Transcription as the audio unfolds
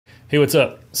Hey, what's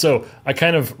up? So I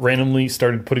kind of randomly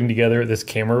started putting together this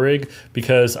camera rig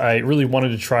because I really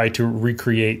wanted to try to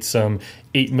recreate some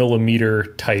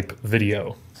 8mm type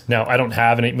video. Now, I don't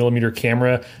have an 8mm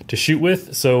camera to shoot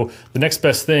with, so the next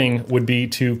best thing would be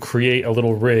to create a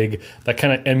little rig that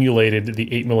kind of emulated the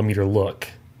 8mm look.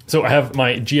 So I have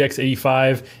my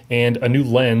GX85 and a new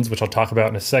lens, which I'll talk about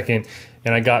in a second,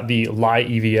 and I got the Cheape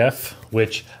EVF,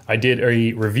 which I did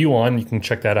a review on. You can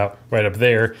check that out right up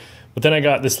there. But then I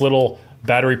got this little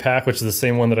battery pack, which is the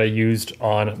same one that I used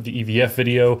on the EVF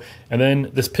video, and then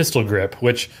this pistol grip,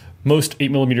 which most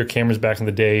 8mm cameras back in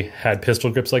the day had pistol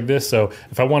grips like this. So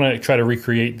if I want to try to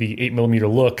recreate the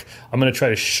 8mm look, I'm going to try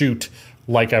to shoot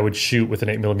like I would shoot with an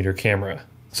 8mm camera.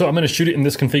 So I'm going to shoot it in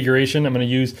this configuration. I'm going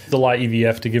to use the Cheape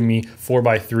EVF to give me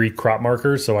 4x3 crop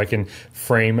markers so I can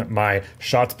frame my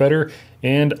shots better.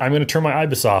 And I'm going to turn my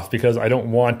IBIS off because I don't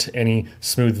want any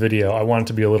smooth video. I want it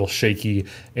to be a little shaky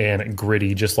and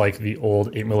gritty, just like the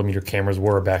old 8mm cameras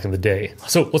were back in the day.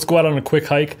 So let's go out on a quick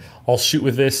hike. I'll shoot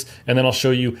with this, and then I'll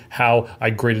show you how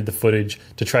I graded the footage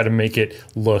to try to make it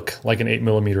look like an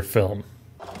 8mm film.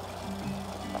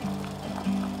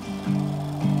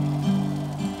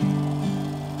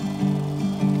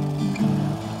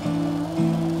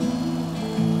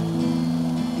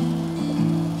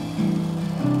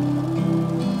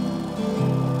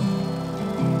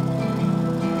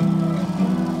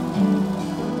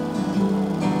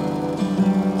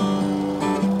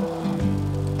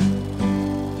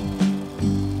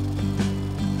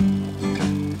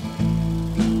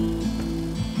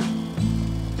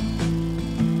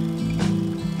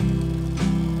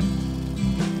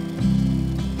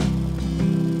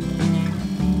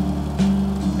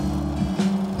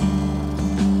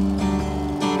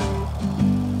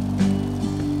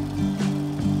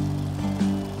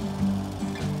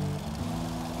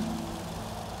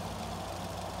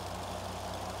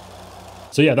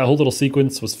 So yeah, that whole little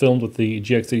sequence was filmed with the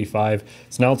GX85.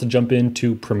 So now let's jump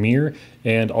into Premiere,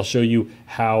 and I'll show you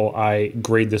how I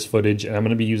grade this footage. And I'm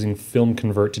gonna be using Film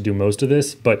Convert to do most of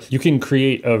this, but you can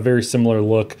create a very similar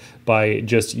look by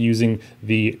just using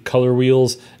the color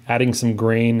wheels, adding some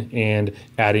grain, and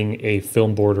adding a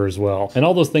film border as well. And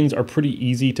all those things are pretty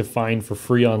easy to find for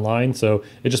free online, so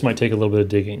it just might take a little bit of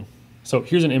digging. So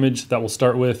here's an image that we'll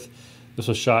start with. This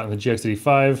was shot in the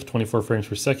GX85, 24 frames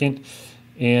per second.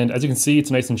 And as you can see, it's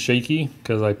nice and shaky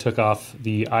because I took off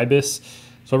the IBIS.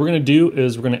 So what we're going to do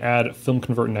is we're going to add Film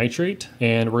Convert Nitrate,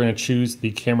 and we're going to choose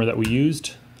the camera that we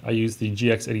used. I used the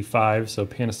GX85, so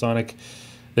Panasonic.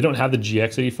 They don't have the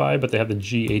GX85, but they have the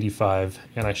G85,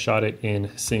 and I shot it in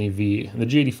Cine-V. And the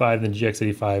G85 and the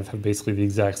GX85 have basically the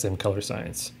exact same color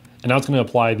science. And now it's going to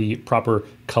apply the proper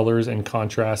colors and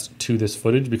contrast to this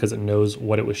footage because it knows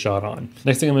what it was shot on.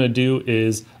 Next thing I'm going to do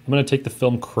is I'm going to take the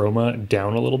film chroma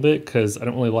down a little bit because I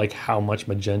don't really like how much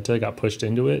magenta got pushed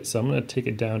into it. So I'm going to take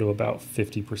it down to about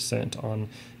 50% on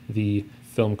the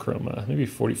film chroma, maybe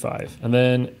 45. And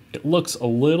then it looks a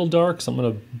little dark, so I'm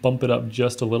going to bump it up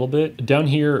just a little bit. Down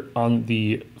here on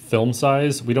the film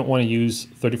size, we don't want to use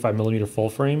 35mm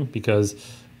full frame because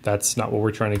that's not what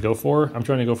we're trying to go for. I'm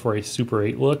trying to go for a Super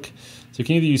 8 look. So you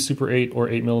can either use Super 8 or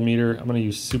 8mm. I'm going to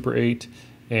use Super 8.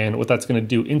 And what that's going to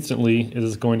do instantly is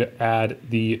it's going to add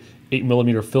the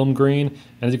 8mm film grain.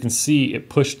 And as you can see, it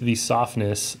pushed the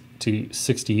softness to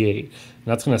 68. And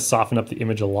that's going to soften up the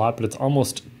image a lot, but it's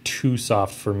almost too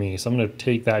soft for me. So I'm going to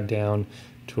take that down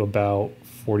to about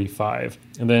 45.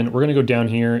 And then we're going to go down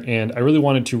here, and I really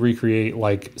wanted to recreate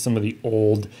like some of the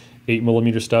old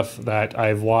 8mm stuff that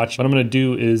I've watched. What I'm going to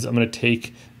do is I'm going to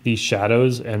take these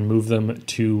shadows and move them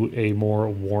to a more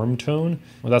warm tone.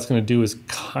 What that's going to do is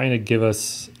kind of give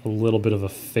us a little bit of a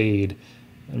fade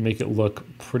and make it look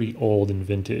pretty old and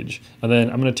vintage. And then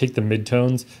I'm going to take the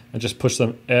midtones and just push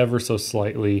them ever so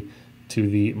slightly to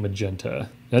the magenta.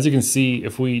 And as you can see,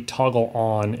 if we toggle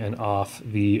on and off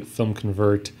the Film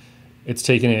Convert, it's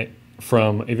taking it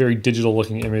from a very digital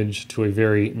looking image to a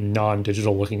very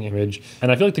non-digital looking image.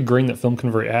 And I feel like the grain that Film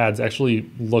Convert adds actually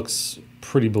looks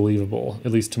pretty believable,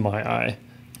 at least to my eye.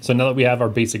 So now that we have our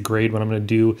basic grade, what I'm going to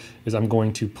do is I'm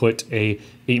going to put a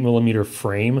 8mm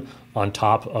frame on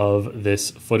top of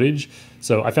this footage.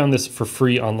 So I found this for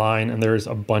free online, and there's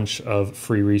a bunch of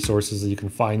free resources that you can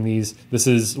find these. This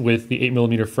is with the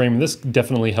 8mm frame, and this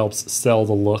definitely helps sell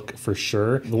the look for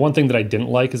sure. The one thing that I didn't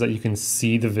like is that you can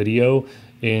see the video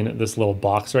in this little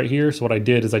box right here. So what I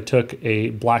did is I took a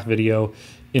black video,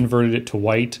 inverted it to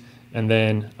white, and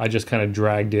then I just kind of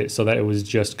dragged it so that it was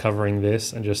just covering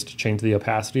this and just changed the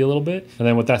opacity a little bit. And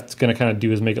then what that's gonna kind of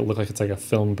do is make it look like it's like a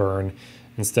film burn.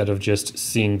 instead of just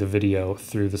seeing the video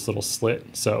through this little slit.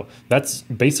 So that's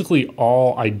basically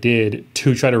all I did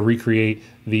to try to recreate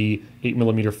the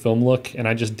 8mm film look, and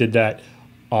I just did that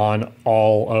on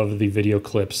all of the video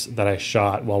clips that I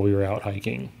shot while we were out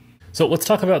hiking. So let's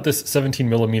talk about this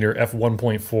 17mm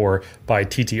f1.4 by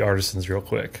TT Artisans real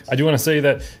quick. I do want to say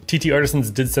that TT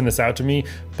Artisans did send this out to me,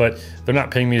 but they're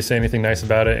not paying me to say anything nice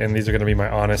about it, and these are going to be my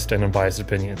honest and unbiased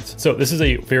opinions. So this is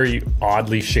a very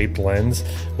oddly shaped lens.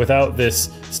 Without this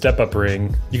step-up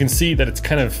ring, you can see that it's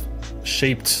kind of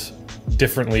shaped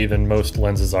differently than most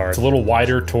lenses are. It's a little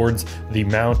wider towards the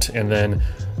mount and then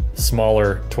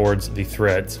smaller towards the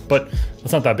threads, but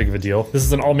it's not that big of a deal. This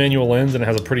is an all manual lens and it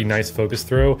has a pretty nice focus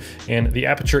throw, and the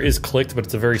aperture is clicked, but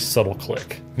it's a very subtle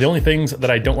click. The only things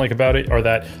that I don't like about it are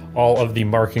that all of the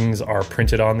markings are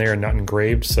printed on there and not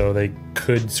engraved, so they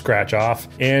could scratch off.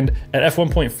 And at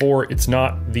f1.4, it's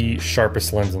not the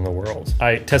sharpest lens in the world.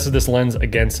 I tested this lens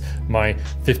against my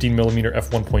 15mm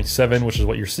f1.7, which is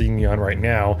what you're seeing me on right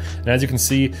now. And as you can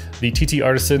see, the TT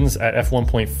Artisans at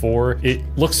f1.4, it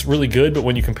looks really good, but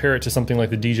when you compare it to something like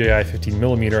the DJI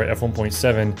 15mm at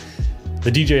f1.7,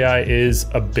 the DJI is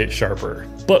a bit sharper.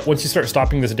 But once you start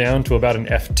stopping this down to about an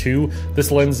f2,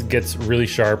 this lens gets really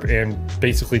sharp and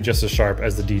basically just as sharp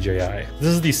as the DJI. This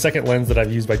is the second lens that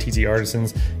I've used by TT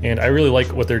Artisans, and I really like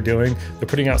what they're doing. They're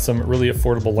putting out some really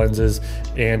affordable lenses,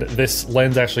 and this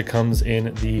lens actually comes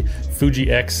in the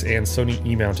Fuji X and Sony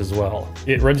E-mount as well.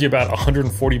 It runs you about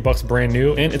 140 bucks brand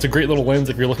new, and it's a great little lens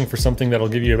if you're looking for something that'll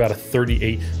give you about a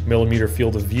 38mm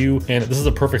field of view, and this is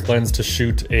a perfect lens to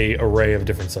shoot an array of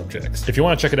different subjects. If you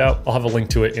want to check it out, I'll have a link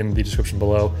to it in the description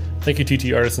below. Thank you,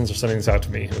 TT Artisans, for sending this out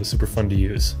to me. It was super fun to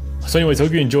use. So anyways, I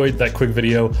hope you enjoyed that quick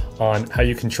video on how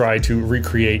you can try to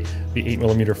recreate the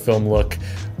 8mm film look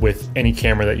with any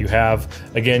camera that you have.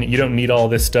 Again, you don't need all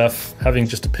this stuff. Having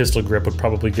just a pistol grip would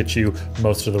probably get you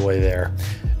most of the way there.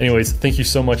 Anyways, thank you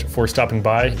so much for stopping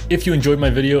by. If you enjoyed my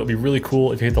video, it'd be really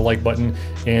cool if you hit the like button.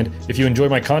 And if you enjoy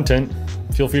my content,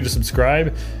 feel free to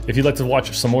subscribe. If you'd like to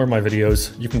watch some more of my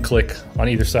videos, you can click on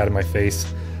either side of my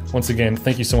face. Once again,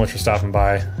 thank you so much for stopping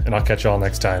by, and I'll catch y'all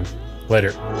next time.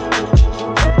 Later.